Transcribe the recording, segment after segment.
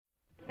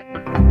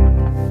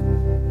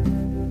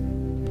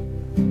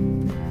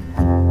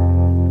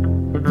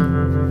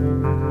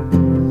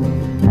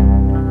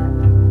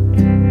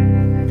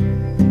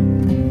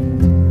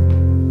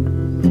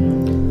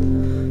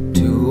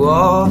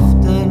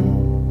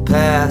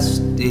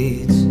past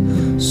deeds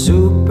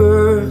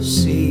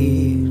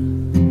supersede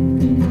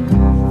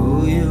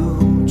who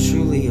you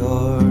truly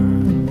are,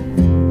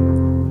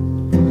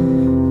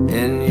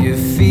 and you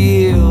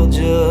feel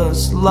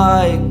just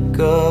like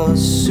a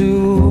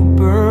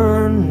supernova.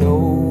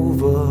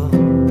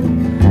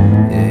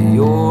 Yeah,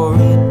 you're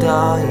a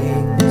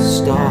dying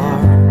star.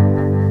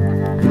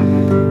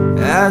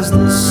 As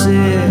the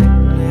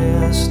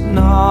sickness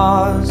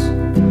gnaws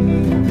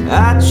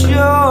at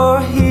your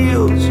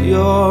heels,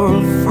 you're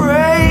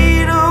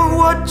afraid of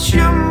what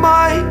you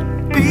might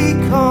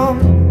become.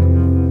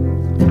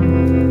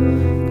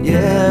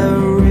 Yeah,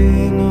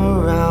 ring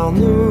around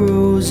the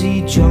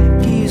rosy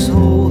junkies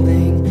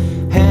holding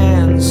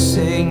hands,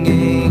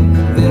 singing,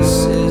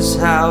 this is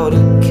how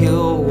to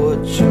kill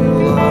what you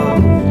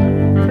love.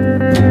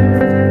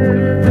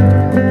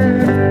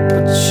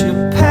 But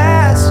your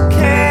past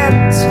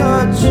can't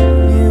touch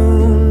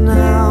you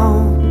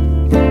now.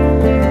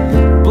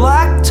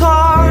 Black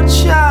tar,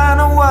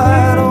 China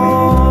white,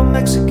 or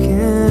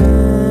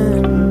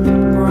Mexican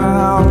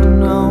brown.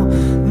 No,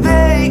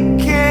 they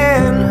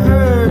can't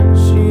hurt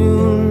you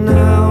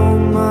now,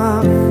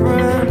 my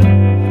friend.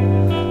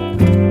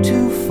 You're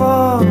too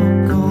far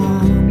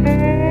gone.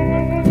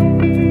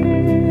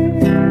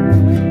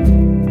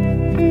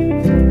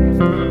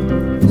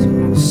 So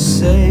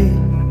say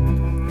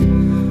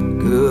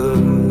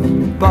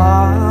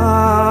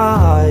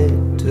goodbye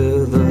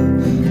to the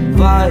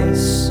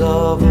vice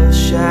of a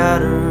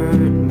shattered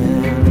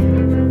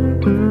man.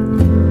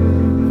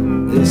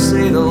 They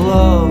say the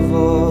love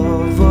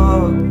of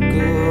a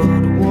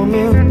good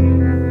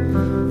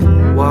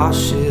woman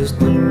washes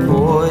the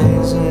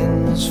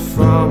poisons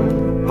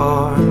from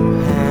our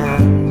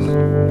hands.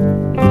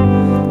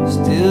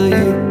 Still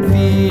you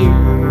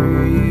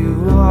fear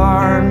you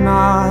are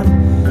not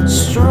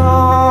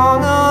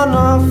strong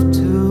enough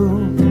to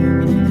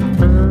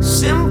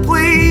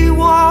simply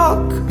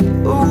walk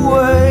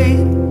away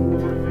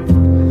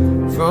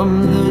from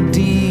the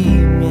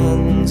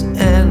demons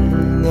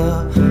and the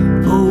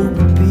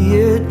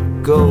opiate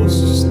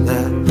ghosts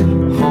that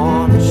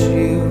haunt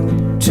you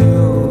to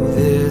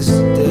this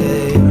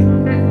day.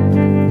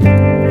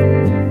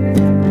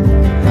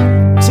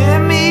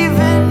 Tim,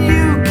 even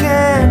you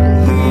can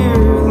hear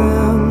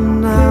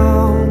them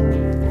now.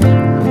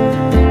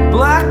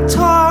 Black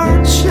tar,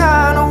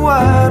 China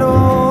white,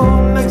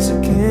 or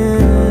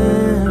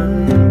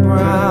Mexican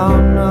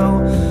brown. No,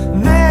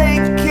 they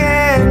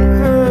can't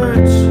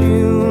hurt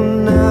you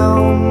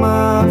now,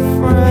 my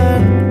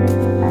friend.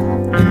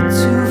 You're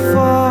too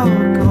far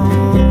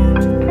gone.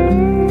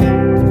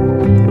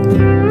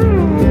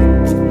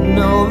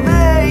 No,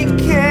 they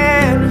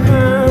can't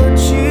hurt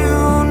you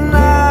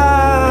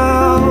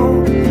now.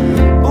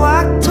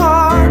 Black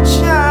tar,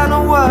 China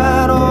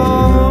white,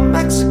 or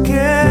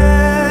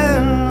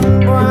Mexican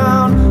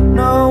brown.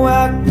 No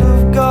act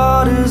of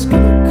God is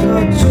gonna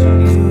cut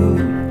you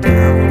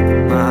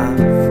down, my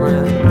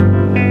friend.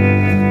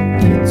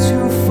 You're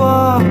too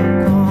far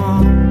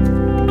gone.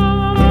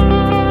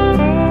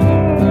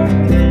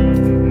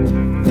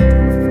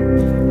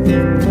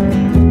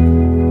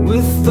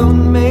 With a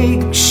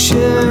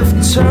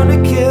makeshift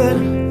tourniquet,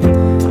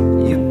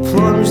 you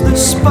plunge the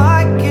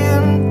spike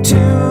into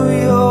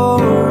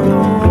your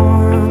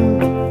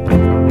arm.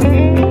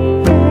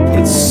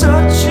 It's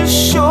such a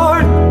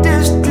short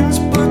distance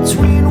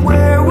between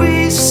where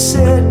we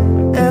sit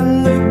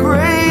and the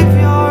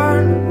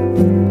graveyard,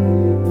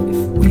 if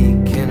we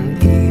can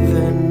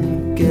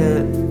even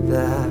get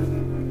that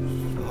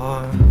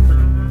far.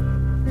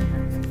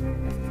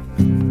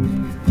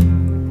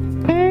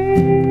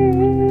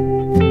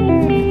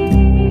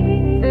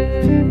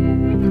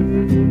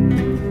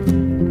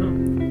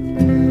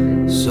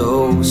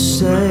 So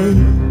say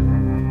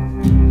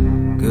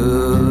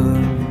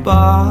goodbye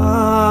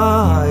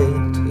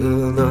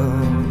to the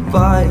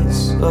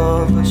vice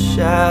of a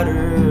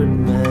shattered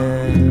man.